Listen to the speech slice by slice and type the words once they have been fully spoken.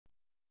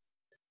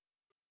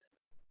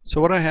So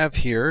what I have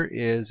here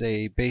is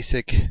a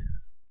basic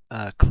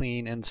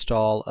clean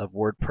install of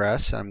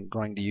WordPress. I'm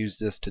going to use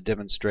this to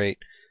demonstrate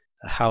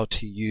how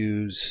to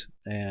use,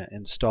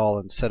 install,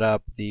 and set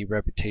up the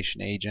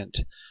Reputation Agent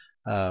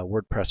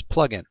WordPress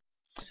plugin.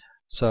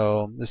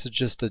 So this is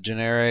just a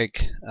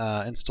generic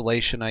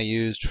installation I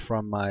used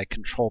from my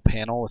control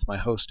panel with my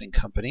hosting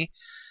company.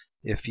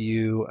 If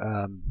you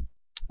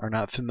are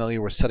not familiar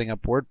with setting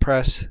up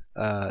WordPress,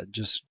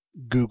 just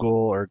Google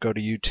or go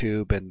to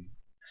YouTube and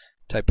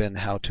type in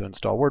how to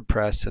install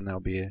WordPress, and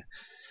there'll be a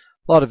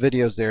lot of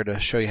videos there to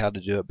show you how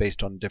to do it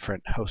based on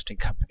different hosting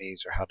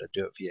companies or how to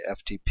do it via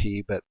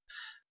FTP, but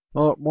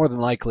more than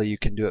likely you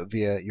can do it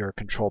via your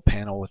control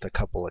panel with a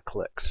couple of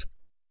clicks.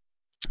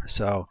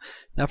 So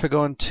now if I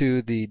go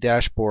into the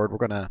dashboard,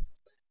 we're going to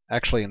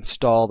actually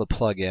install the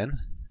plugin,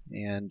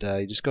 and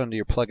you just go into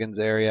your plugins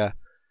area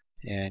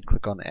and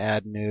click on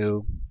add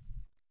new,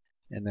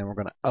 and then we're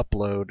going to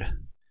upload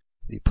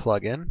the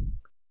plugin.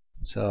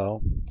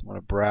 So I'm going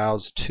to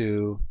browse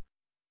to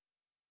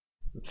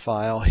the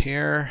file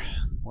here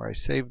where I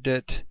saved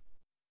it,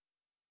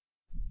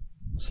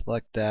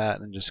 select that,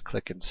 and just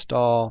click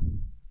install.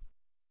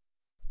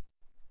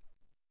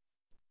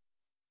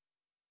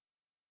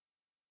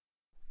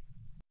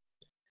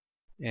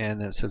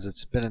 And it says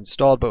it's been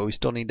installed, but we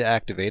still need to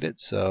activate it,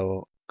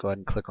 so go ahead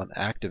and click on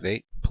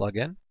activate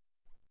plugin.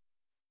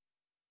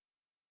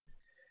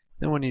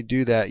 Then when you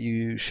do that,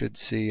 you should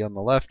see on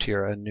the left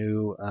here a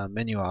new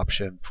menu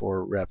option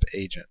for Rep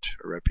Agent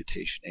or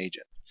Reputation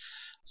Agent.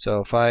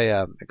 So if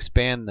I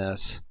expand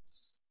this,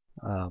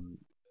 the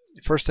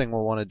first thing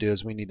we'll want to do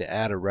is we need to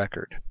add a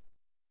record,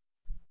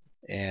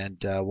 and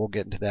we'll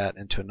get into that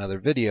into another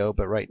video,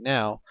 but right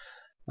now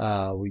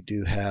we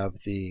do have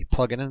the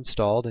plugin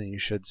installed, and you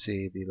should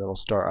see the little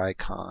star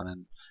icon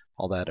and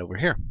all that over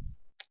here.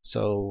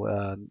 So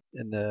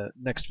in the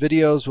next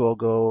videos we'll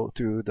go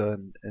through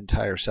the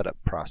entire setup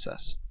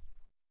process.